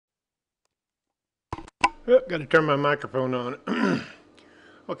Oh, got to turn my microphone on.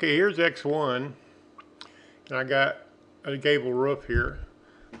 Okay, here's X1, and I got a gable roof here.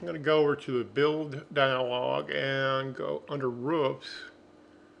 I'm going to go over to the build dialog and go under roofs.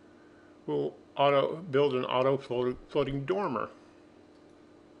 We'll build an auto floating dormer.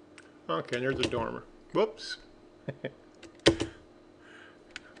 Okay, there's a dormer. Whoops.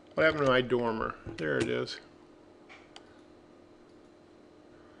 What happened to my dormer? There it is.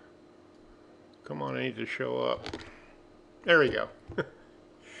 Come on, I need to show up. There we go.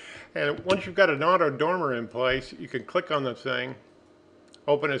 And once you've got an auto dormer in place, you can click on the thing,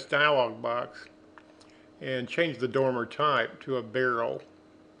 open its dialog box, and change the dormer type to a barrel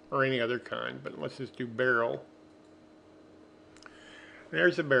or any other kind, but let's just do barrel.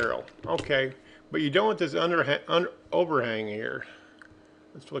 There's a barrel. Okay, but you don't want this overhang here.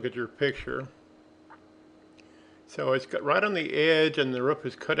 Let's look at your picture. So it's got right on the edge and the roof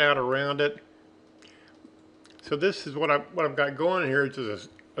is cut out around it. So this is what I've got going here is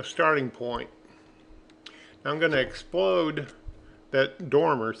a starting point. Now I'm going to explode that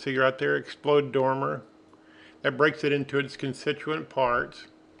dormer. See right there, explode dormer. That breaks it into its constituent parts.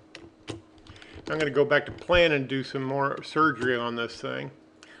 I'm going to go back to plan and do some more surgery on this thing.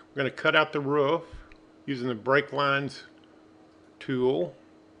 We're going to cut out the roof using the break lines tool.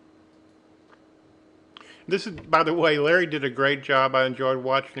 This is, by the way, Larry did a great job. I enjoyed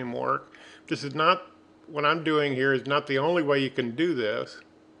watching him work. This is not, what I'm doing here is not the only way you can do this.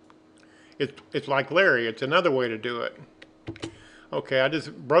 It's like Larry, it's another way to do it. Okay, I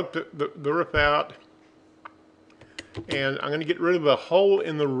just broke the roof out, and I'm going to get rid of the hole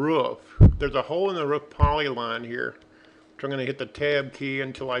in the roof. There's a hole in the roof polyline here, which I'm going to hit the tab key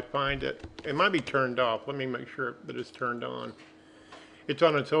until I find it. It might be turned off. Let me make sure that it's turned on. It's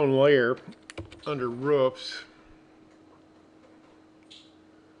on its own layer under roofs.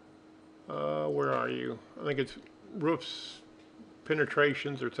 Where are you? I think it's roofs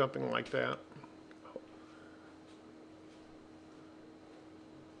penetrations or something like that.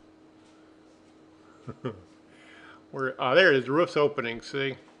 Where? There it is, roof's opening,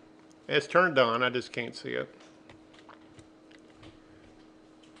 see? It's turned on, I just can't see it.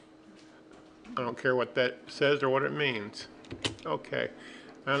 I don't care what that says or what it means. Okay,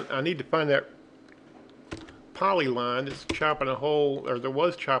 I need to find that polyline that's chopping a hole, or there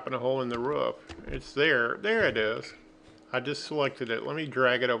was chopping a hole in the roof. It's there. There it is. I just selected it. Let me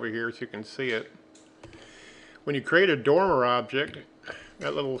drag it over here so you can see it. When you create a dormer object,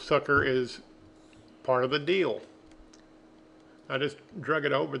 that little sucker is part of the deal. I just drug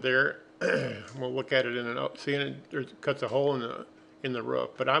it over there. We'll look at it in an seeing it. There's cuts a hole in the roof,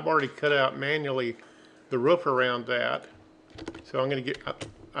 but I've already cut out manually the roof around that. So I'm going to get.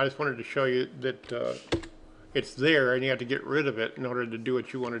 I just wanted to show you that it's there, and you have to get rid of it in order to do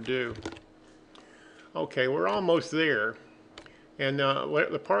what you want to do. Okay, we're almost there, and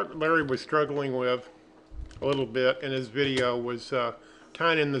the part Larry was struggling with a little bit in his video was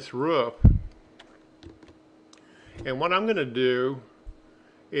tying in this roof. And what I'm going to do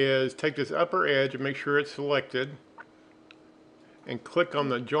is take this upper edge and make sure it's selected and click on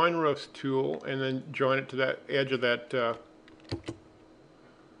the join roofs tool and then join it to that edge of that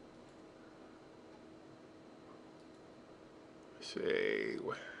see,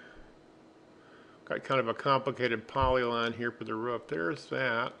 got kind of a complicated polyline here for the roof. There's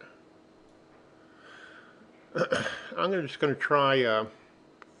that. I'm just going to try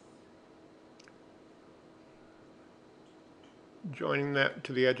joining that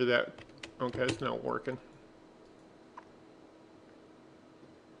to the edge of that. Okay, it's not working.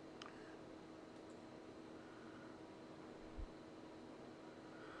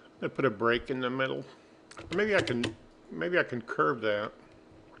 I put a break in the middle. Maybe I can curve that.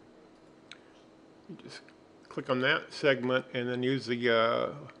 Just click on that segment and then use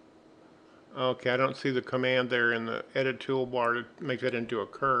the okay, I don't see the command there in the edit toolbar to make that into a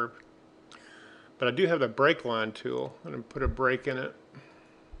curve. But I do have the break line tool. I'm going to put a break in it.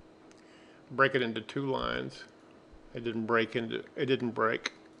 Break it into two lines. It didn't break. It's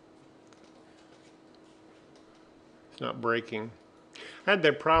not breaking. I had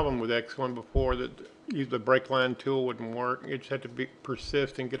that problem with X1 before, that the break line tool wouldn't work. You just had to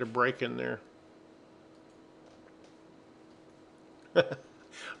persist and get a break in there.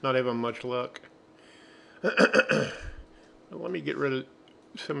 Not having much luck. Let me get rid of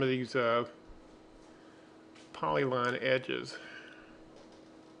some of these polyline edges.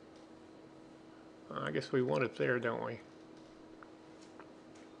 I guess we want it there, don't we?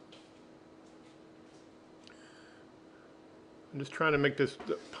 I'm just trying to make this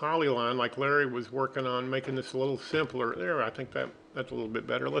polyline like Larry was working on, making this a little simpler. There, I think that That's a little bit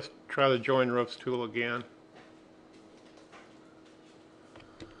better. Let's try the join roofs tool again.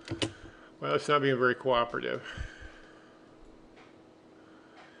 Well, it's not being very cooperative.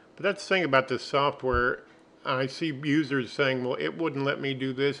 But that's the thing about this software. I see users saying, well, it wouldn't let me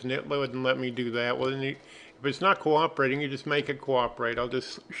do this and it wouldn't let me do that. Well, then if it's not cooperating, you just make it cooperate. I'll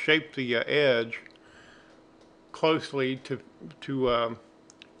just shape the edge closely to if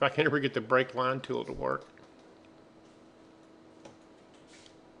I can ever get the break line tool to work.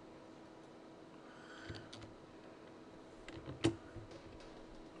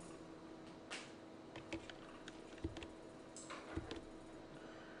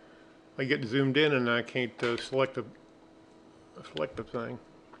 I get zoomed in and I can't select the thing.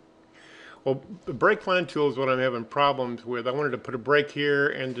 Well, the break line tool is what I'm having problems with. I wanted to put a break here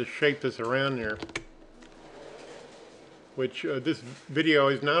and just shape this around there. Which this video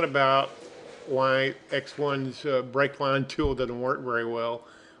is not about why X1's break line tool doesn't work very well.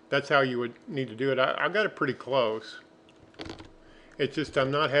 That's how you would need to do it. I've got it pretty close. It's just I'm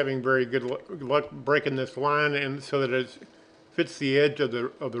not having very good luck breaking this line and so that it fits the edge of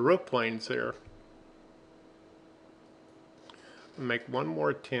the roof planes there. I'll make one more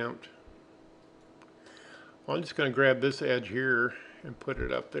attempt. I'm just going to grab this edge here and put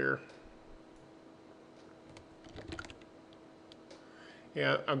it up there.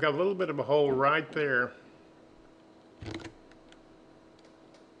 Yeah, I've got a little bit of a hole right there.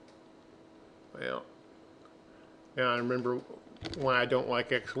 Well, now I remember why I don't like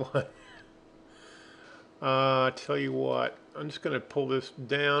X1. Tell you what, I'm just going to pull this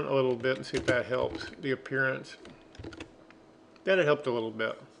down a little bit and see if that helps the appearance. That helped a little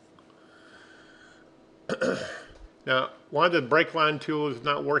bit. Now, why the break line tool is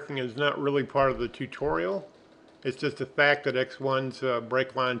not working is not really part of the tutorial. It's just the fact that X1's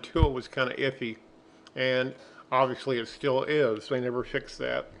break line tool was kind of iffy, and obviously it still is. They never fixed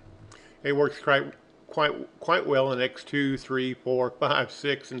that. It works quite well in X2, 3, 4, 5,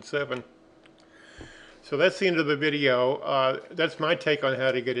 6, and 7. So that's the end of the video. That's my take on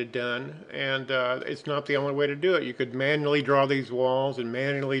how to get it done, and it's not the only way to do it. You could manually draw these walls and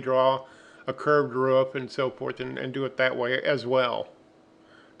manually draw a curved roof and so forth, and do it that way as well.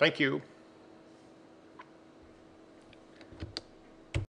 Thank you.